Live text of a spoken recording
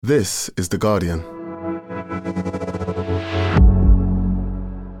This is The Guardian.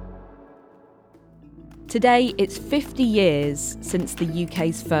 Today, it's 50 years since the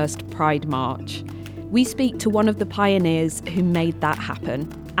UK's first Pride March. We speak to one of the pioneers who made that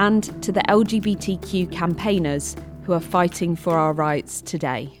happen, and to the LGBTQ campaigners who are fighting for our rights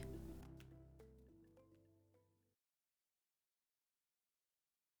today.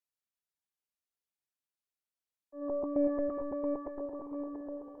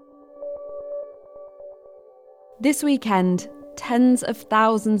 This weekend, tens of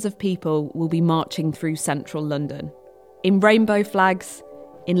thousands of people will be marching through central London. In rainbow flags,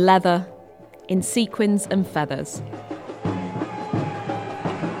 in leather, in sequins and feathers.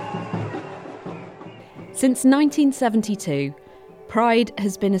 Since 1972, Pride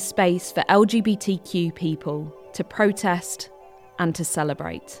has been a space for LGBTQ people to protest and to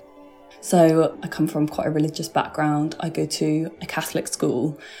celebrate. So I come from quite a religious background. I go to a Catholic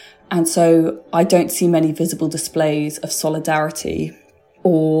school. And so I don't see many visible displays of solidarity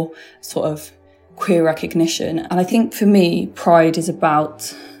or sort of queer recognition. And I think for me, Pride is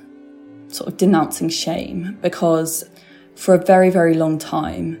about sort of denouncing shame, because for a very, very long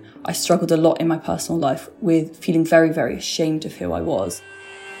time, I struggled a lot in my personal life with feeling very, very ashamed of who I was.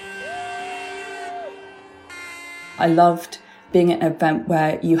 I loved being at an event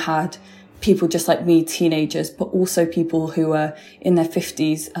where you had people just like me, teenagers, but also people who were in their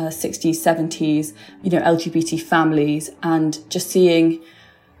 50s, 60s, 70s, LGBT families, and just seeing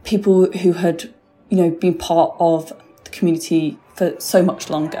people who had, been part of the community for so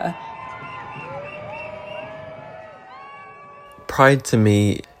much longer. Pride to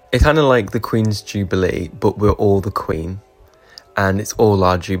me, it's kind of like the Queen's Jubilee, but we're all the Queen, and it's all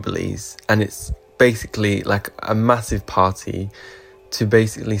our Jubilees, and it's basically like a massive party to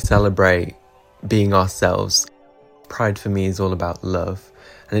basically celebrate being ourselves. Pride for me is all about love,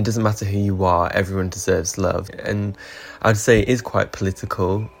 and it doesn't matter who you are, everyone deserves love. And I'd say it is quite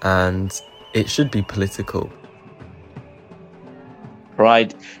political, and it should be political.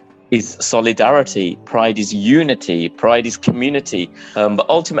 Pride is solidarity, pride is unity, pride is community, but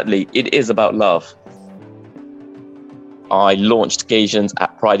ultimately it is about love. I launched Gaysians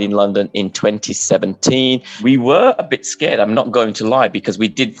at Pride in London in 2017. We were a bit scared, I'm not going to lie, because we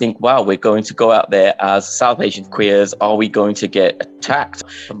did think, wow, we're going to go out there as South Asian queers. Are we going to get attacked?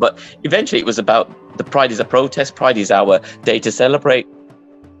 But eventually it was about the Pride is a protest. Pride is our day to celebrate.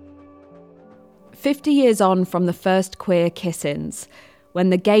 50 years on from the first queer kiss-ins,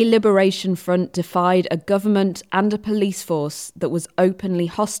 when the Gay Liberation Front defied a government and a police force that was openly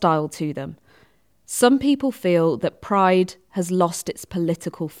hostile to them, some people feel that Pride has lost its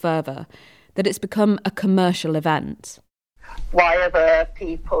political fervour, that it's become a commercial event. Why are the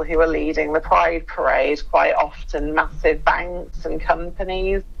people who are leading the Pride Parade quite often massive banks and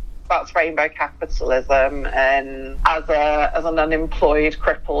companies? That's rainbow capitalism, and as an unemployed,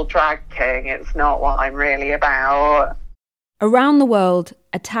 crippled drag king, it's not what I'm really about. Around the world,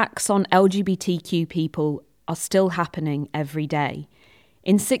 attacks on LGBTQ people are still happening every day.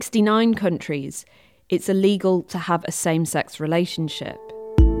 In 69 countries, it's illegal to have a same-sex relationship.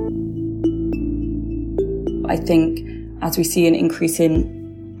 I think as we see an increase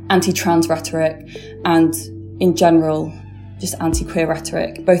in anti-trans rhetoric and in general just anti-queer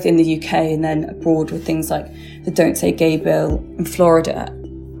rhetoric, both in the UK and then abroad with things like the Don't Say Gay bill in Florida,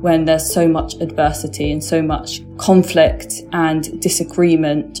 when there's so much adversity and so much conflict and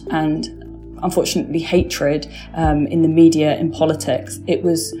disagreement and unfortunately hatred in the media, in politics, it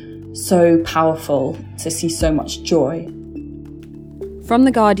was so powerful to see so much joy. From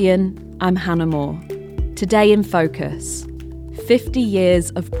The Guardian, I'm Hannah Moore. Today in Focus, 50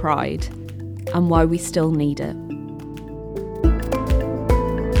 years of Pride and why we still need it.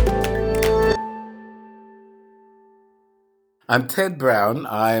 I'm Ted Brown.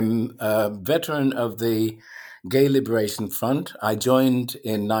 I'm a veteran of the Gay Liberation Front. I joined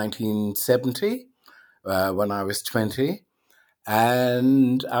in 1970 when I was 20.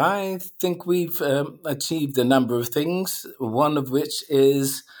 And I think we've achieved a number of things, one of which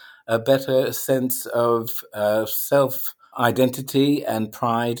is a better sense of self-identity and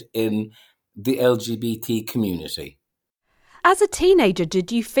pride in the LGBT community. As a teenager,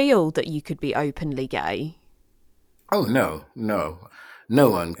 did you feel that you could be openly gay? Oh, no. No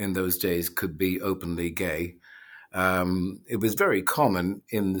one in those days could be openly gay. It was very common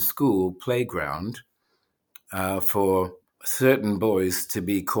in the school playground for certain boys to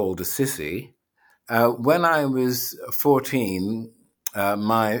be called a sissy. When I was 14,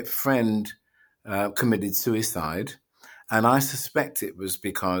 my friend committed suicide, and I suspect it was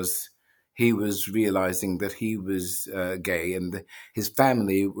because he was realizing that he was gay, and his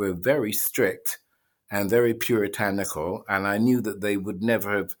family were very strict and very puritanical, and I knew that they would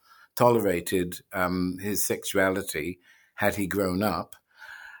never have tolerated his sexuality had he grown up.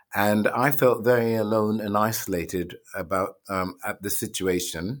 And I felt very alone and isolated about at the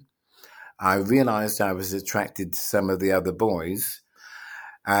situation. I realized I was attracted to some of the other boys,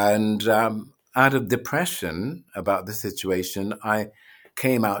 and out of depression about the situation, I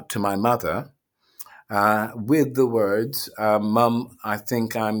came out to my mother with the words, "Mum, I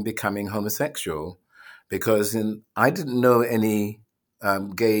think I'm becoming homosexual," because I didn't know any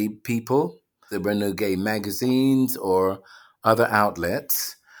gay people. There were no gay magazines or other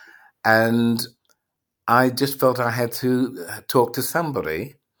outlets. And I just felt I had to talk to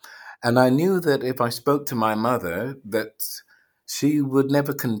somebody. And I knew that if I spoke to my mother, that she would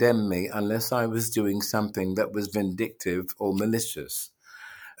never condemn me unless I was doing something that was vindictive or malicious.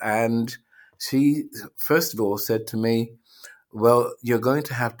 And she, first of all, said to me, well, you're going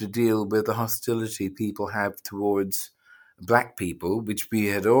to have to deal with the hostility people have towards Black people, which we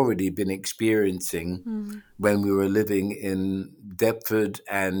had already been experiencing when we were living in Deptford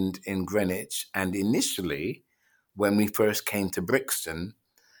and in Greenwich, and initially when we first came to Brixton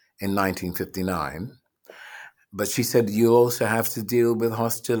in 1959. But she said, you also have to deal with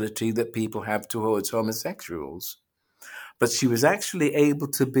hostility that people have towards homosexuals. But she was actually able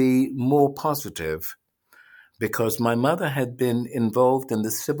to be more positive, because my mother had been involved in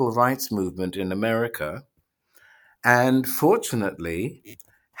the civil rights movement in America, and fortunately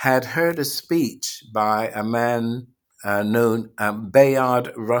had heard a speech by a man known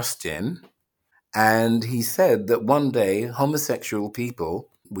Bayard Rustin, and he said that one day homosexual people,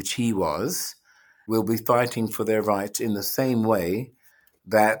 which he was, will be fighting for their rights in the same way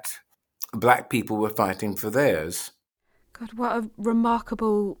that Black people were fighting for theirs. God, what a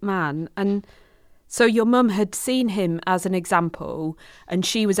remarkable man. And so your mum had seen him as an example, and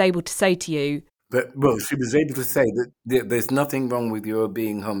she was able to say to you... Well, she was able to say that there's nothing wrong with your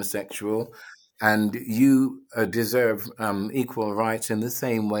being homosexual, and you deserve equal rights in the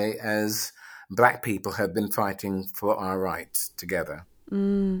same way as Black people have been fighting for our rights together.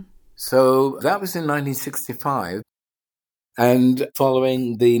 So that was in 1965. And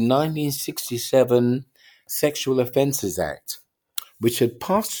following the 1967 Sexual Offences Act, which had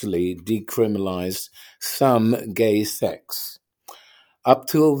partially decriminalized some gay sex. Up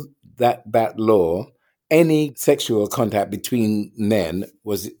till that law, any sexual contact between men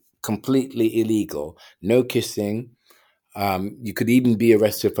was completely illegal. No kissing. You could even be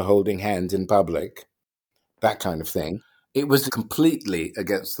arrested for holding hands in public, that kind of thing. It was completely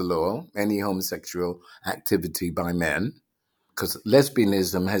against the law, any homosexual activity by men, because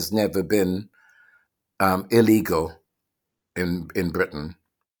lesbianism has never been illegal in Britain.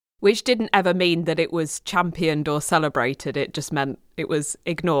 Which didn't ever mean that it was championed or celebrated. It just meant it was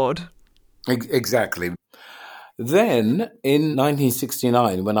ignored. Exactly. Then, in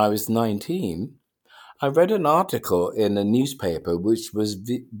 1969, when I was 19, I read an article in a newspaper which was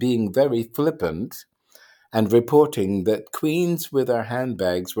being very flippant and reporting that queens with their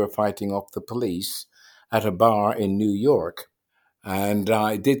handbags were fighting off the police at a bar in New York. And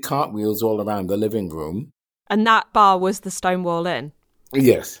I did cartwheels all around the living room. And that bar was the Stonewall Inn?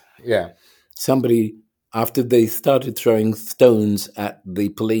 Yes, yeah. Somebody, after they started throwing stones at the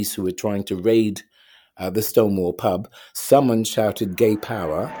police who were trying to raid the Stonewall pub, someone shouted gay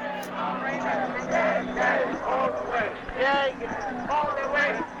power.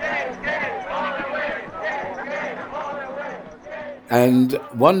 And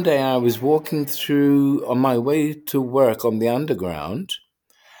one day I was walking through on my way to work on the Underground,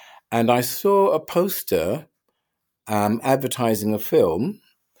 and I saw a poster advertising a film,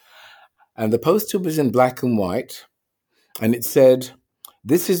 and the poster was in black and white, and it said,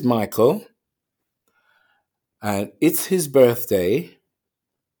 "This is Michael, and it's his birthday,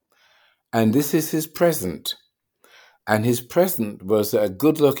 and this is his present." And his present was a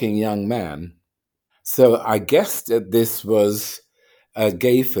good-looking young man. So I guessed that this was a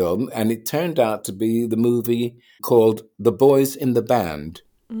gay film, and it turned out to be the movie called The Boys in the Band,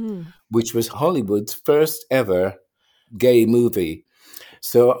 which was Hollywood's first ever gay movie.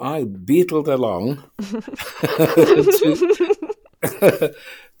 So I beetled along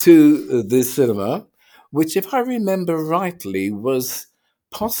to the cinema, which, if I remember rightly, was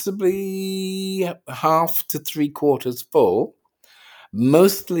possibly half to 3/4 full,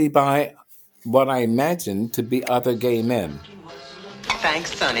 mostly by what I imagined to be other gay men.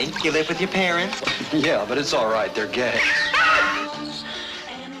 Thanks, Sonny. You live with your parents? Yeah, but it's all right. They're gay.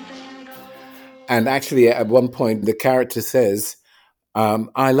 And actually, at one point, the character says,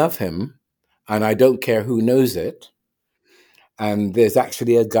 I love him. and I don't care who knows it. And there's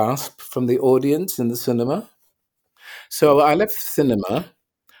actually a gasp from the audience in the cinema. So I left the cinema.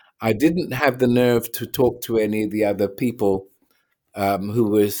 I didn't have the nerve to talk to any of the other people who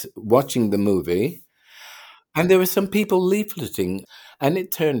was watching the movie. And there were some people leafleting, and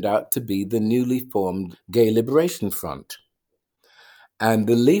it turned out to be the newly formed Gay Liberation Front. And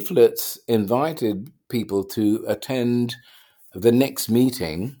the leaflets invited people to attend the next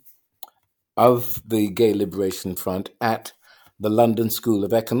meeting of the Gay Liberation Front at the London School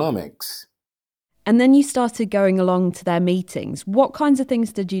of Economics. And then you started going along to their meetings. What kinds of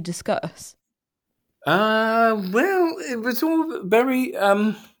things did you discuss? Well, it was all very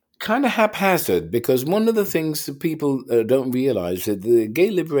kind of haphazard, because one of the things that people don't realize is that the Gay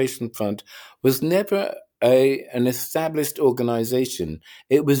Liberation Front was never an established organization.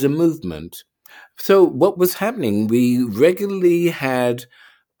 It was a movement. So what was happening, we regularly had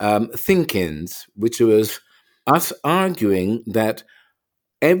think-ins, which was us arguing that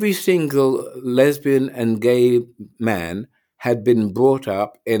every single lesbian and gay man had been brought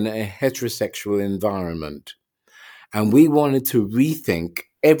up in a heterosexual environment. And we wanted to rethink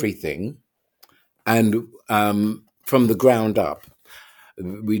everything and from the ground up.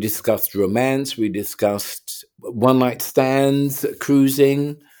 We discussed romance, we discussed one-night stands,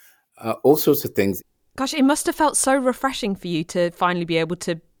 cruising, all sorts of things. Gosh, it must have felt so refreshing for you to finally be able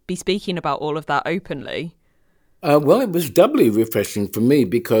to be speaking about all of that openly. Well, it was doubly refreshing for me,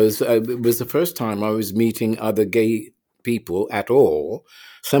 because it was the first time I was meeting other gay people at all.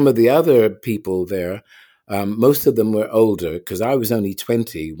 Some of the other people there, most of them were older, because I was only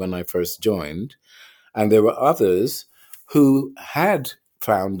 20 when I first joined. And there were others who had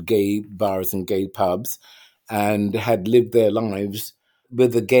found gay bars and gay pubs and had lived their lives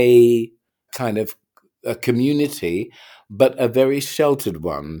with a gay kind of a community, but a very sheltered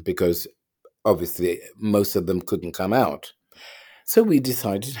one, because obviously most of them couldn't come out. So we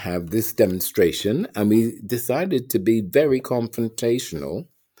decided to have this demonstration, and we decided to be very confrontational.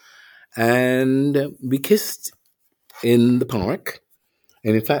 And we kissed in the park.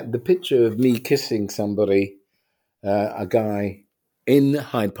 And in fact, the picture of me kissing somebody, a guy in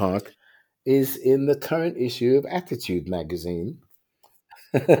Hyde Park, is in the current issue of Attitude magazine.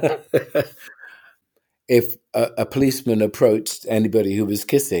 If a policeman approached anybody who was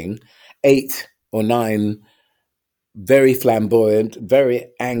kissing, 8 or 9 very flamboyant, very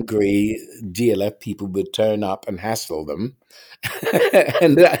angry GLF people would turn up and hassle them.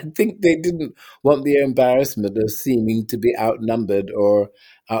 And I think they didn't want the embarrassment of seeming to be outnumbered or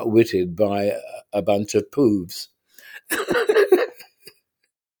outwitted by a bunch of poofs.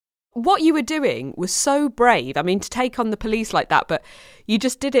 What you were doing was so brave. I mean, to take on the police like that, but you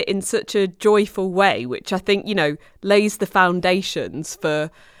just did it in such a joyful way, which I think, lays the foundations for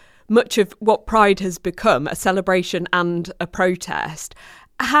much of what Pride has become, a celebration and a protest.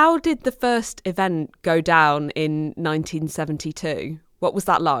 How did the first event go down in 1972? What was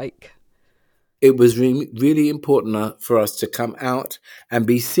that like? It was really important for us to come out and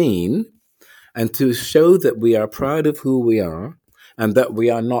be seen, and to show that we are proud of who we are, and that we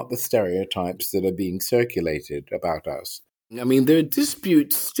are not the stereotypes that are being circulated about us. I mean, there are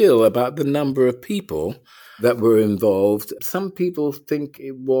disputes still about the number of people that were involved. Some people think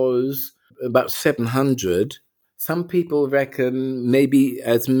it was about 700. Some people reckon maybe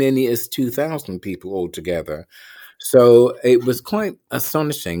as many as 2,000 people altogether. So it was quite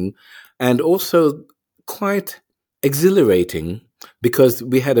astonishing, and also quite exhilarating, because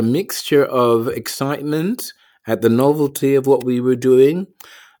we had a mixture of excitement at the novelty of what we were doing,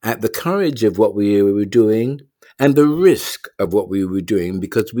 at the courage of what we were doing, and the risk of what we were doing,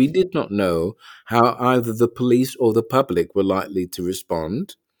 because we did not know how either the police or the public were likely to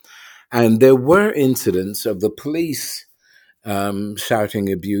respond. And there were incidents of the police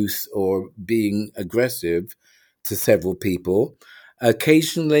shouting abuse or being aggressive to several people.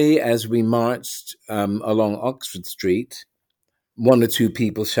 Occasionally, as we marched along Oxford Street, 1 or 2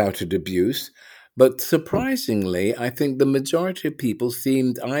 people shouted abuse. But surprisingly, I think the majority of people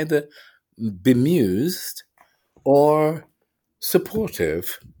seemed either bemused or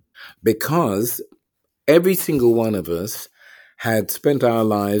supportive, because every single one of us had spent our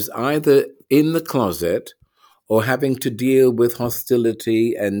lives either in the closet or having to deal with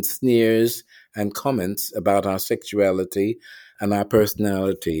hostility and sneers and comments about our sexuality and our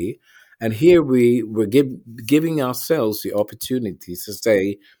personality. And here we were giving ourselves the opportunity to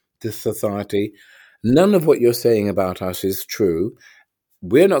say to society, none of what you're saying about us is true.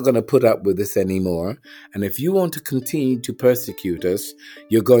 We're not going to put up with this anymore. And if you want to continue to persecute us,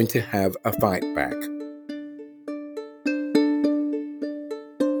 you're going to have a fight back.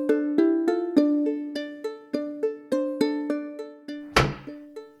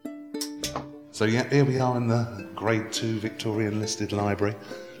 So yeah, here we are in the Grade 2 Victorian listed library.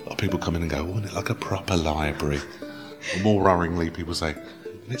 A lot of people come in and go, "Isn't it like a proper library?" Or more worryingly, people say,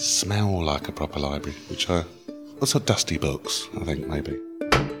 "Doesn't it smell like a proper library?" Which are lots of dusty books, I think, maybe.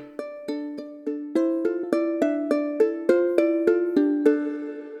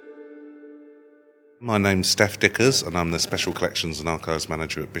 My name's Steph Dickers, and I'm the Special Collections and Archives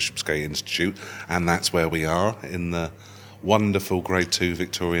Manager at Bishopsgate Institute, and that's where we are, in the wonderful Grade 2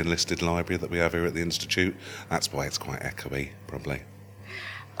 Victorian listed library that we have here at the Institute. That's why it's quite echoey, probably.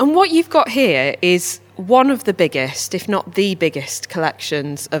 And what you've got here is one of the biggest, if not the biggest,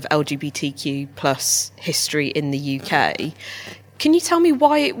 collections of LGBTQ plus history in the UK. Can you tell me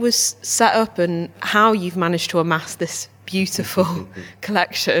why it was set up and how you've managed to amass this beautiful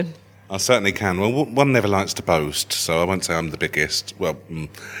collection? I certainly can. Well, one never likes to boast, so I won't say I'm the biggest. Well,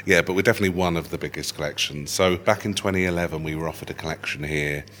 yeah, but we're definitely one of the biggest collections. So back in 2011, we were offered a collection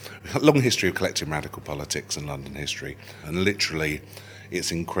here. We've got a long history of collecting radical politics and London history, and literally,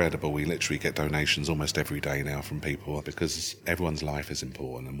 it's incredible. We literally get donations almost every day now from people because everyone's life is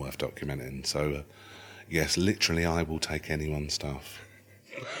important and worth documenting. So, yes, literally, I will take anyone's stuff.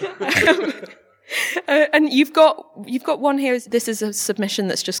 And you've got one here. This is a submission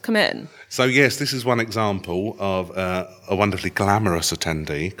that's just come in. So yes, this is one example of a wonderfully glamorous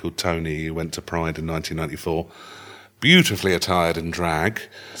attendee called Tony who went to Pride in 1994, beautifully attired in drag.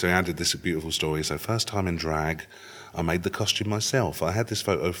 So he added this beautiful story. So first time in drag, I made the costume myself. I had this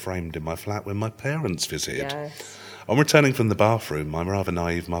photo framed in my flat when my parents visited. Yes. On returning from the bathroom, my rather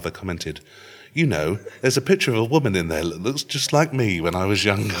naive mother commented, "You know, there's a picture of a woman in there that looks just like me when I was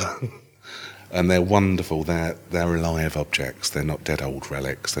younger." And they're wonderful. They're alive objects. They're not dead old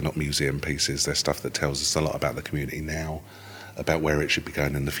relics. They're not museum pieces. They're stuff that tells us a lot about the community now, about where it should be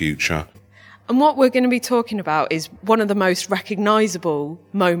going in the future. And what we're going to be talking about is one of the most recognisable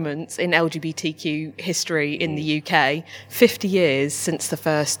moments in LGBTQ history in the UK, 50 years since the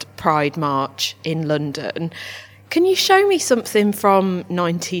first Pride March in London. Can you show me something from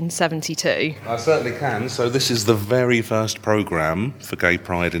 1972? I certainly can. So this is the very first programme for Gay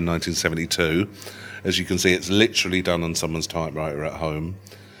Pride in 1972. As you can see, it's literally done on someone's typewriter at home.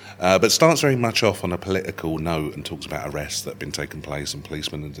 But starts very much off on a political note and talks about arrests that have been taking place and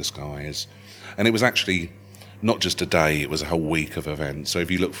policemen in disguise. And it was actually not just a day, it was a whole week of events. So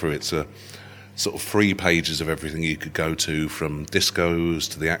if you look through, it's a sort of 3 pages of everything you could go to, from discos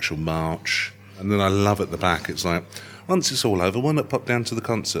to the actual march. And then I love at the back, it's like, once it's all over, why not pop down to the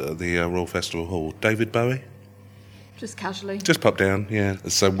concert at the Royal Festival Hall? David Bowie? Just casually. Just pop down, yeah.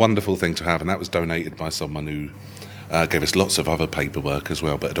 It's a wonderful thing to have, and that was donated by someone who gave us lots of other paperwork as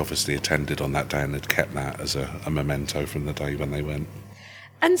well, but had obviously attended on that day and had kept that as a memento from the day when they went.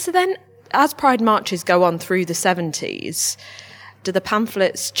 And so then, as Pride marches go on through the 70s, do the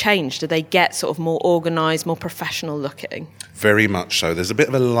pamphlets change? Do they get sort of more organised, more professional looking? Very much so. There's a bit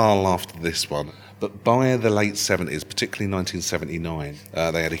of a lull after this one. But by the late 70s, particularly 1979,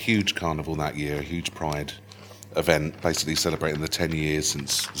 they had a huge carnival that year, a huge Pride event, basically celebrating the 10 years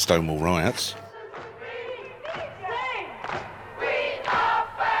since the Stonewall riots.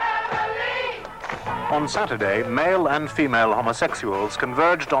 On Saturday, male and female homosexuals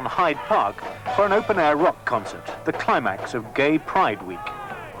converged on Hyde Park for an open-air rock concert, the climax of Gay Pride Week.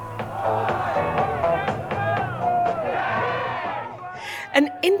 And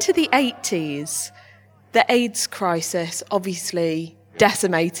into the 80s, the AIDS crisis obviously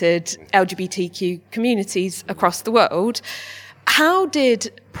decimated LGBTQ communities across the world. How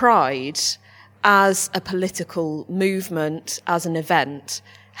did Pride, as a political movement, as an event,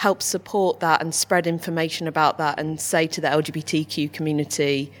 help support that and spread information about that and say to the LGBTQ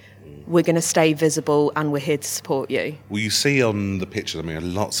community, we're going to stay visible and we're here to support you? Well, you see on the pictures, I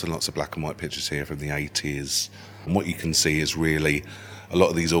mean, lots and lots of black and white pictures here from the 80s. And what you can see is really a lot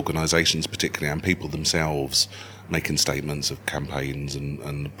of these organisations particularly, and people themselves, making statements of campaigns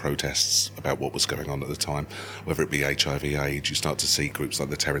and protests about what was going on at the time, whether it be HIV, AIDS. You start to see groups like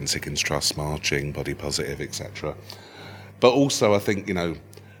the Terence Higgins Trust marching, Body Positive, etc. But also, I think, you know,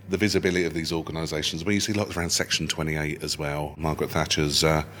 the visibility of these organisations, where you see lots around Section 28 as well. Margaret Thatcher's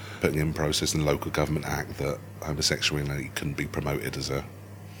putting in process in the Local Government Act that homosexuality can be promoted as a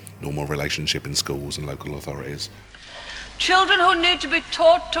normal relationship in schools and local authorities. Children who need to be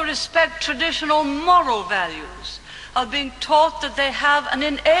taught to respect traditional moral values are being taught that they have an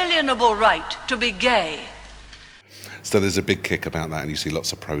inalienable right to be gay. So there's a big kick about that, and you see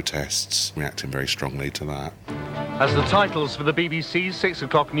lots of protests reacting very strongly to that. As the titles for the BBC's 6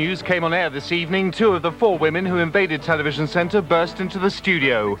 o'clock news came on air this evening, 2 of the 4 women who invaded Television Centre burst into the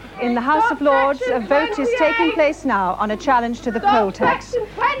studio. In the House of Lords, a vote is taking place now on a challenge to the poll tax.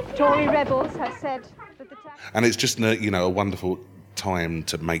 Tory rebels have said that the And it's just, a wonderful time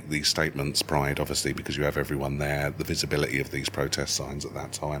to make these statements, Pride, obviously, because you have everyone there, the visibility of these protest signs at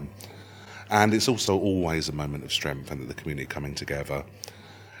that time. And it's also always a moment of strength and the community coming together.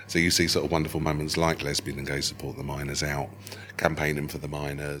 So you see sort of wonderful moments like Lesbian and Gay Support the Miners out, campaigning for the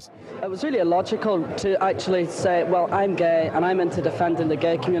miners. It was really illogical to actually say, well, I'm gay and I'm into defending the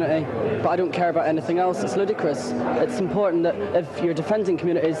gay community, but I don't care about anything else. It's ludicrous. It's important that if you're defending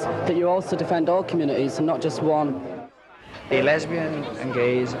communities, that you also defend all communities and not just one. The lesbian and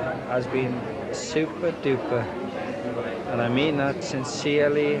gays has been super duper, and I mean that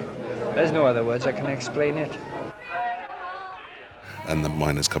sincerely. There's no other words I can explain it. And the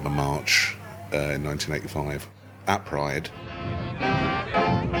miners come and march in 1985 at Pride.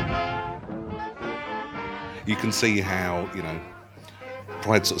 You can see how,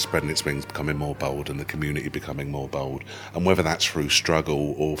 Pride sort of spreading its wings, becoming more bold, and the community becoming more bold. And whether that's through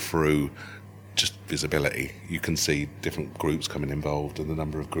struggle or through just visibility, you can see different groups coming involved and the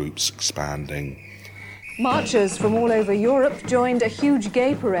number of groups expanding. Marchers from all over Europe joined a huge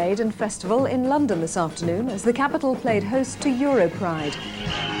gay parade and festival in London this afternoon as the capital played host to Europride.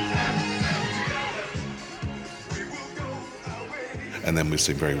 And then we've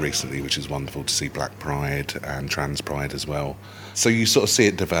seen very recently, which is wonderful, to see Black Pride and Trans Pride as well. So you sort of see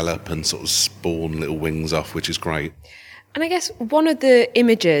it develop and sort of spawn little wings off, which is great. And I guess one of the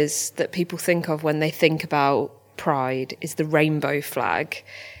images that people think of when they think about Pride is the rainbow flag.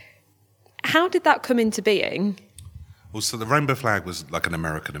 How did that come into being? Well, so the rainbow flag was like an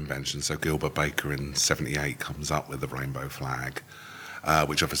American invention. So Gilbert Baker in 1978 comes up with the rainbow flag,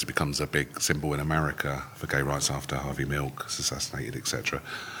 which obviously becomes a big symbol in America for gay rights after Harvey Milk was assassinated, etc.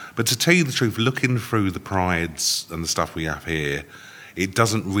 But to tell you the truth, looking through the prides and the stuff we have here, it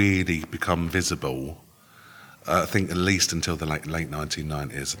doesn't really become visible, I think, at least until the late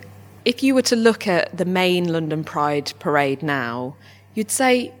 1990s. If you were to look at the main London Pride parade now, you'd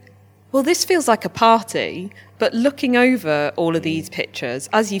say, well, this feels like a party, but looking over all of these pictures,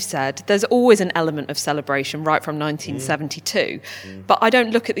 as you've said, there's always an element of celebration right from 1972. But I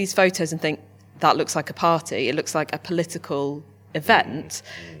don't look at these photos and think, that looks like a party. It looks like a political event.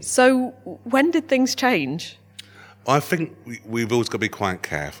 So when did things change? I think we've always got to be quite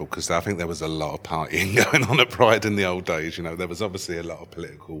careful, because I think there was a lot of partying going on at Pride in the old days. There was obviously a lot of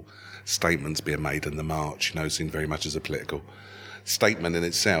political statements being made in the march, seen very much as a political statement in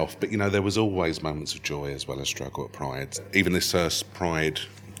itself, but there was always moments of joy as well as struggle at Pride. Even this first Pride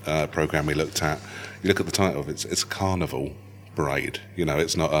programme we looked at, you look at the title of it, it's a carnival parade.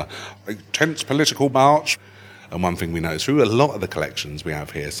 It's not a intense political march. And one thing we notice through a lot of the collections we have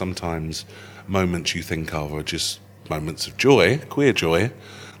here, sometimes moments you think of are just moments of joy, queer joy.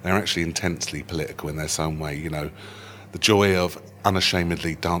 They're actually intensely political in their own way. The joy of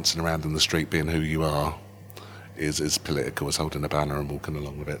unashamedly dancing around in the street being who you are is political as holding a banner and walking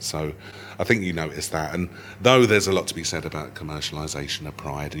along with it. So I think you notice that. And though there's a lot to be said about commercialisation of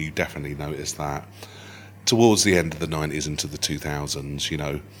Pride, and you definitely notice that towards the end of the 90s into the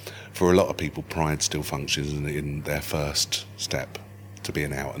 2000s, for a lot of people, Pride still functions in their first step to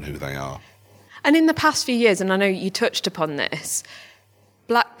being out and who they are. And in the past few years, and I know you touched upon this,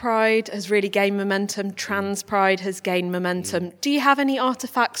 Black Pride has really gained momentum, Trans Pride has gained momentum. Do you have any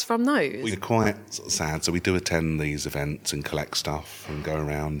artefacts from those? We're quite sort of sad, so we do attend these events and collect stuff and go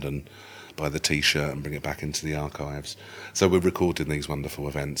around and buy the T-shirt and bring it back into the archives. So we're recording these wonderful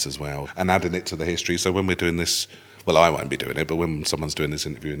events as well and adding it to the history. So when we're doing this, well, I won't be doing it, but when someone's doing this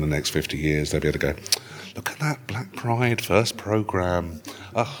interview in the next 50 years, they'll be able to go, look at that Black Pride first programme,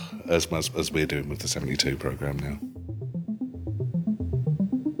 as we're doing with the 72 programme now.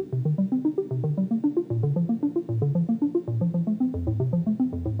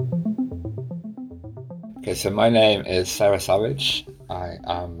 Okay, so my name is Sarah Savage. I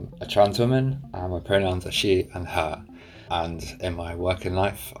am a trans woman and my pronouns are she and her. And in my working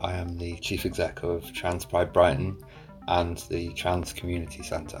life, I am the Chief Exec of Trans Pride Brighton and the Trans Community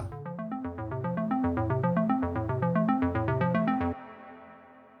Centre.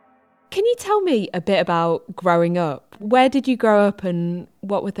 Can you tell me a bit about growing up? Where did you grow up and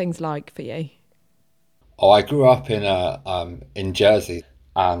what were things like for you? Oh, I grew up in Jersey.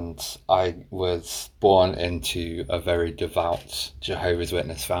 And I was born into a very devout Jehovah's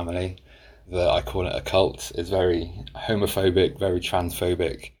Witness family. I call it a cult. It's very homophobic, very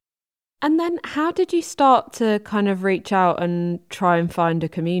transphobic. And then how did you start to kind of reach out and try and find a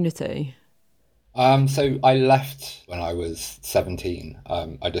community? So I left when I was 17.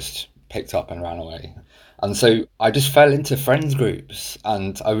 I just picked up and ran away. And so I just fell into friends groups,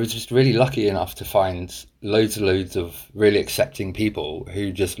 and I was just really lucky enough to find loads and loads of really accepting people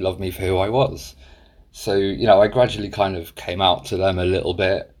who just loved me for who I was. So, I gradually kind of came out to them a little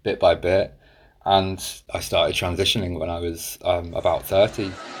bit by bit, and I started transitioning when I was about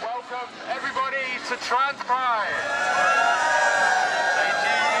 30. Welcome everybody to Trans Pride.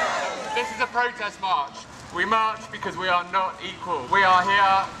 This is a protest march. We march because we are not equal. We are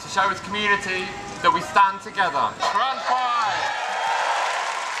here to show as a community that we stand together. Trans Pride!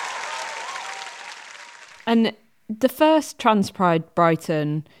 And the first Trans Pride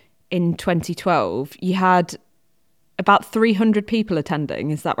Brighton in 2012, you had about 300 people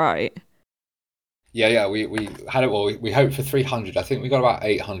attending, is that right? Yeah, we had it. Well, we hoped for 300. I think we got about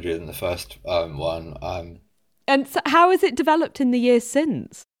 800 in the first one. And so how has it developed in the years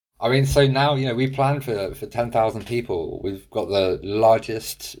since? I mean, so now, we planned for 10,000 people. We've got the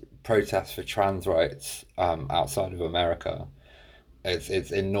largest protest for trans rights outside of America. It's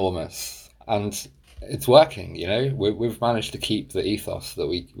enormous, and it's working. We've managed to keep the ethos that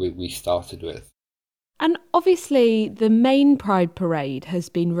we started with. And obviously, the main Pride Parade has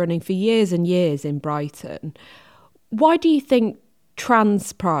been running for years and years in Brighton. Why do you think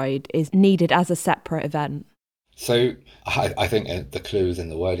Trans Pride is needed as a separate event? So I think the clue is in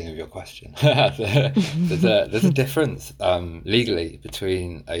the wording of your question. There's a difference legally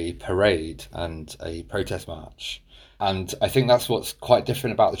between a parade and a protest march. And I think that's what's quite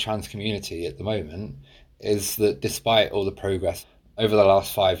different about the trans community at the moment, is that despite all the progress over the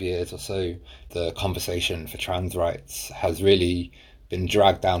last 5 years or so, the conversation for trans rights has really been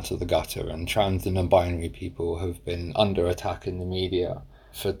dragged down to the gutter, and trans and non-binary people have been under attack in the media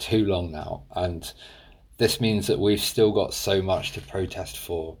for too long now. And this means that we've still got so much to protest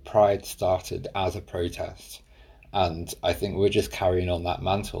for. Pride started as a protest, and I think we're just carrying on that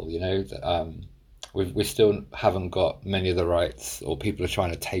mantle, we still haven't got many of the rights, or people are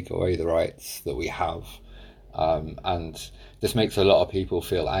trying to take away the rights that we have. And this makes a lot of people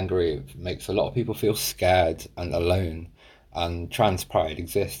feel angry. It makes a lot of people feel scared and alone. And Trans Pride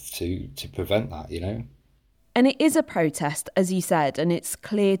exists to prevent that, And it is a protest, as you said, and it's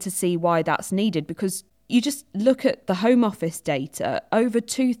clear to see why that's needed, because you just look at the Home Office data, over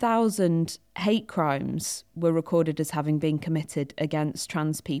 2,000 hate crimes were recorded as having been committed against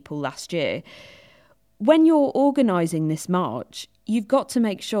trans people last year. When you're organising this march, you've got to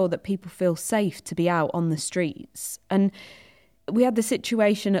make sure that people feel safe to be out on the streets. And we had the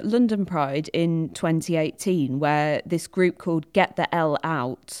situation at London Pride in 2018 where this group called Get the L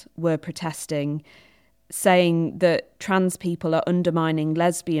Out were protesting, saying that trans people are undermining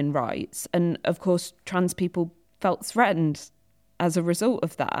lesbian rights. And of course, trans people felt threatened as a result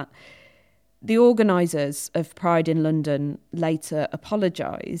of that. The organisers of Pride in London later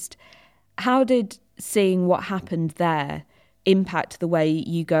apologised. How did seeing what happened there impact the way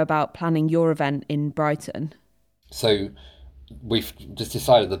you go about planning your event in Brighton? So we've just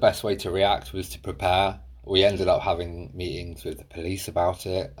decided the best way to react was to prepare. We ended up having meetings with the police about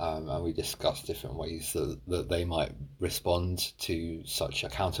it, and we discussed different ways that they might respond to such a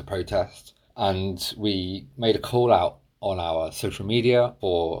counter-protest. And we made a call out on our social media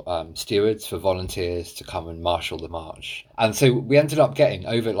for stewards, for volunteers to come and marshal the march. And so we ended up getting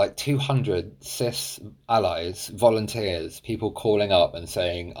over 200 cis allies, volunteers, people calling up and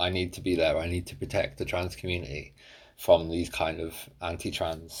saying, I need to be there, I need to protect the trans community from these kind of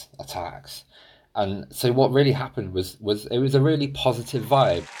anti-trans attacks. And so what really happened was it was a really positive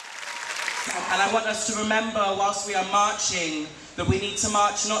vibe. And I want us to remember, whilst we are marching, that we need to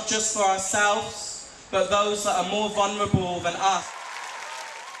march not just for ourselves, but those that are more vulnerable than us.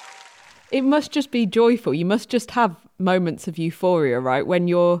 It must just be joyful. You must just have moments of euphoria, right? When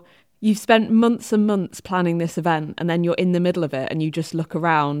you've spent months and months planning this event, and then you're in the middle of it and you just look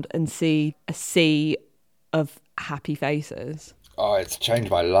around and see a sea of happy faces. Oh, it's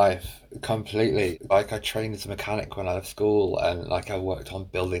changed my life completely. I trained as a mechanic when I left school, and I worked on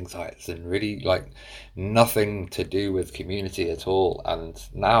building sites, and really nothing to do with community at all. And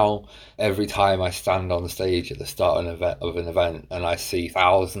now every time I stand on the stage at the start of an event and I see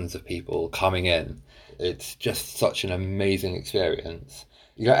thousands of people coming in, it's just such an amazing experience.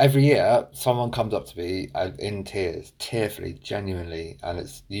 Every year someone comes up to me in tears, tearfully, genuinely, and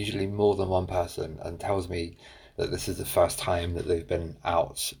it's usually more than one person, and tells me that this is the first time that they've been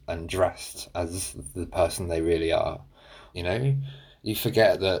out and dressed as the person they really are. You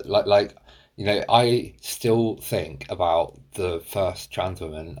forget that, I still think about the first trans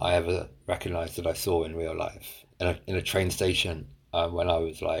woman I ever recognised that I saw in real life in a train station when I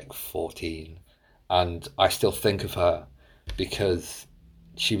was 14. And I still think of her because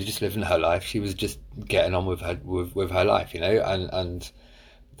she was just living her life. She was just getting on with her life, and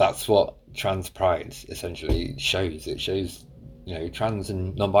that's what trans pride essentially shows. It shows, trans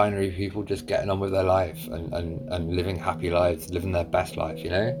and non-binary people just getting on with their life and living happy lives, living their best life,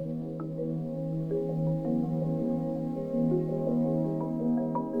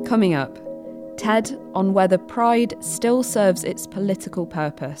 Coming up, TED on whether pride still serves its political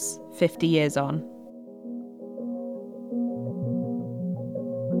purpose 50 years on.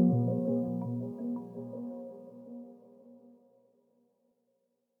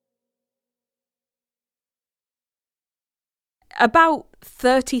 About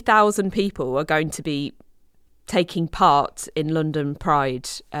 30,000 people are going to be taking part in London Pride,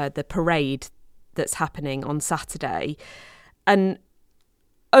 the parade that's happening on Saturday. And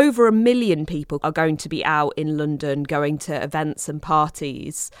over 1 million people are going to be out in London going to events and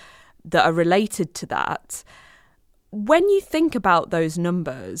parties that are related to that. When you think about those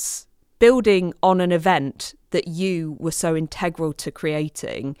numbers, building on an event that you were so integral to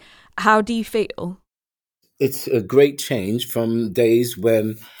creating, how do you feel? It's a great change from days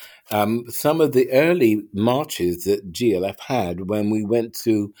when some of the early marches that GLF had, when we went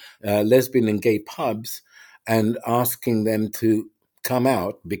to lesbian and gay pubs and asking them to come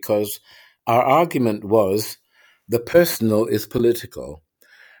out, because our argument was the personal is political.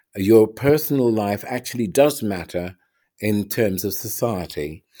 Your personal life actually does matter in terms of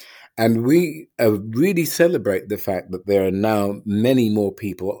society. And we really celebrate the fact that there are now many more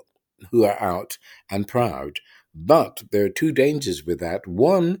people who are out and proud. But there are two dangers with that.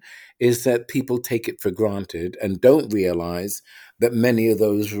 One is that people take it for granted and don't realize that many of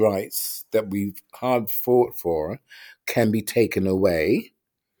those rights that we've hard fought for can be taken away.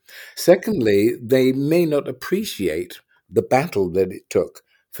 Secondly, they may not appreciate the battle that it took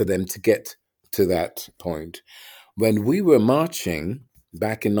for them to get to that point. When we were marching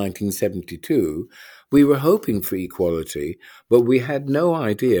back in 1972, we were hoping for equality, but we had no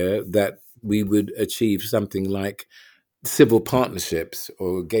idea that we would achieve something like civil partnerships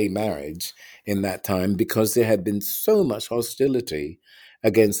or gay marriage in that time, because there had been so much hostility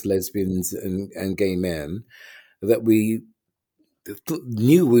against lesbians and gay men that we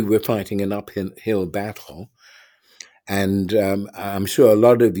knew we were fighting an uphill battle. And I'm sure a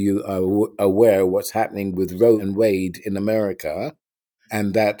lot of you are aware what's happening with Roe and Wade in America,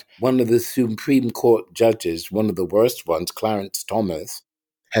 and that one of the Supreme Court judges, one of the worst ones, Clarence Thomas,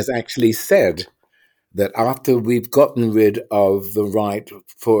 has actually said that after we've gotten rid of the right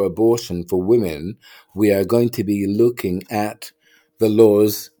for abortion for women, we are going to be looking at the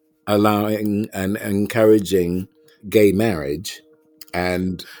laws allowing and encouraging gay marriage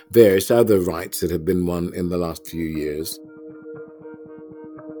and various other rights that have been won in the last few years.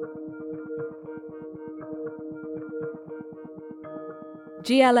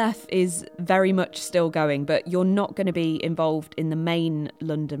 GLF is very much still going, but you're not going to be involved in the main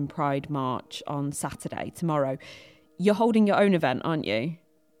London Pride March on Saturday, tomorrow. You're holding your own event, aren't you?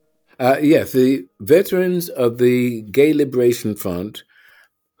 Yes, the veterans of the Gay Liberation Front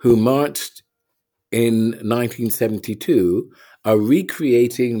who marched in 1972 are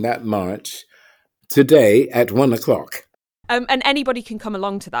recreating that march today at 1:00. And anybody can come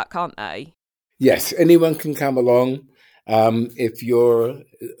along to that, can't they? Yes, anyone can come along. If you're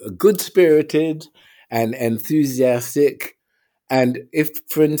good-spirited and enthusiastic, and if,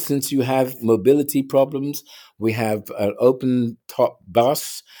 for instance, you have mobility problems, we have an open-top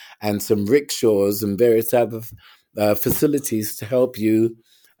bus and some rickshaws and various other facilities to help you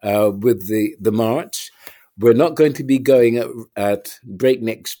with the march. We're not going to be going at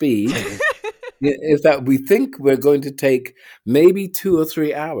breakneck speed. In fact, we think we're going to take maybe 2 or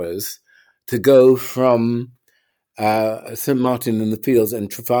 3 hours to go from St. Martin in the Fields and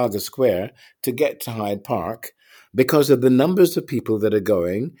Trafalgar Square to get to Hyde Park, because of the numbers of people that are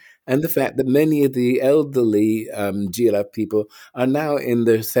going and the fact that many of the elderly GLF people are now in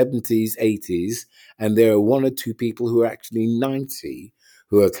their 70s, 80s, and there are 1 or 2 people who are actually 90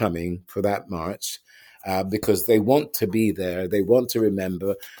 who are coming for that march because they want to be there. They want to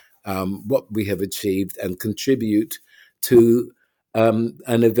remember what we have achieved and contribute to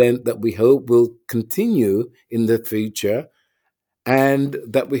an event that we hope will continue in the future and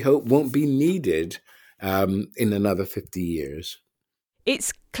that we hope won't be needed in another 50 years.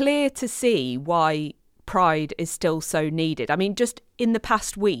 It's clear to see why Pride is still so needed. I mean, just in the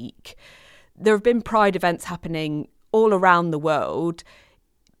past week, there have been Pride events happening all around the world.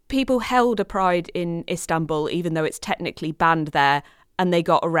 People held a Pride in Istanbul, even though it's technically banned there, and they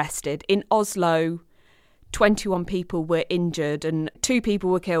got arrested. In Oslo, 21 people were injured and 2 people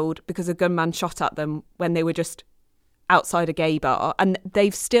were killed because a gunman shot at them when they were just outside a gay bar, and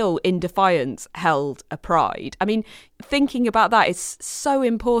they've still, in defiance, held a pride. I mean, thinking about that is so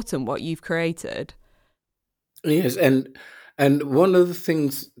important, what you've created. Yes, and one of the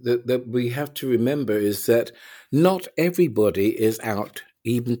things that we have to remember is that not everybody is out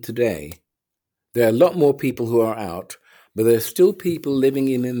even today. There are a lot more people who are out, but there are still people living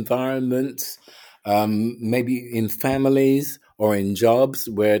in environments, maybe in families or in jobs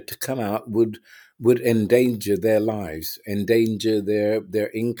where to come out would endanger their lives, endanger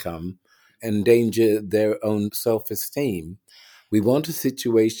their income, endanger their own self-esteem. We want a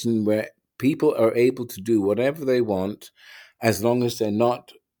situation where people are able to do whatever they want as long as they're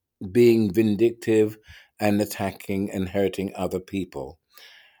not being vindictive and attacking and hurting other people.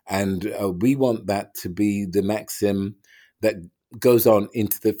 And we want that to be the maxim that goes on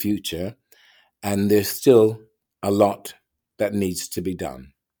into the future. And there's still a lot that needs to be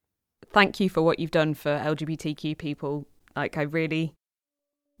done. Thank you for what you've done for LGBTQ people. Like, I really,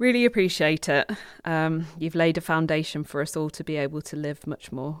 really appreciate it. You've laid a foundation for us all to be able to live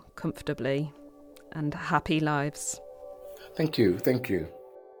much more comfortably and happy lives. Thank you. Thank you.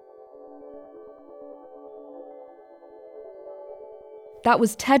 That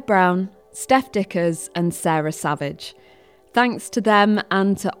was Ted Brown, Steph Dickers and Sarah Savage. Thanks to them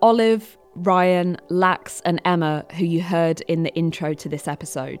and to Olive, Ryan, Lax and Emma, who you heard in the intro to this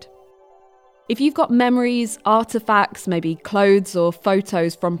episode. If you've got memories, artefacts, maybe clothes or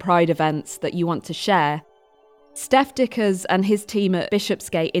photos from Pride events that you want to share, Steph Dickers and his team at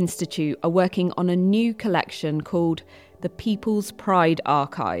Bishopsgate Institute are working on a new collection called the People's Pride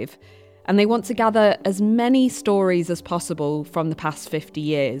Archive, and they want to gather as many stories as possible from the past 50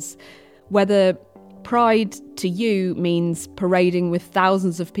 years, whether Pride to you means parading with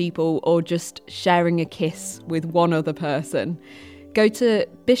thousands of people or just sharing a kiss with one other person. Go to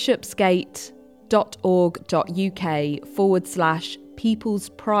bishopsgate.org.uk/People's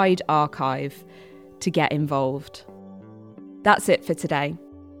Pride Archive to get involved. That's it for today.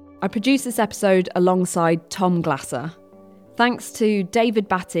 I produced this episode alongside Tom Glasser. Thanks to David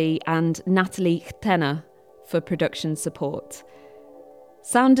Batty and Natalie Chtena for production support.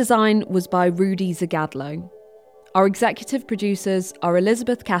 Sound design was by Rudy Zagadlo. Our executive producers are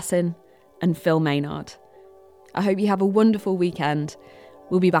Elizabeth Cassin and Phil Maynard. I hope you have a wonderful weekend.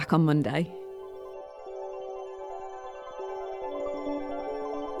 We'll be back on Monday.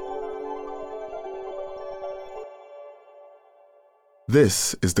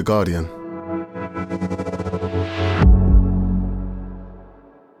 This is The Guardian.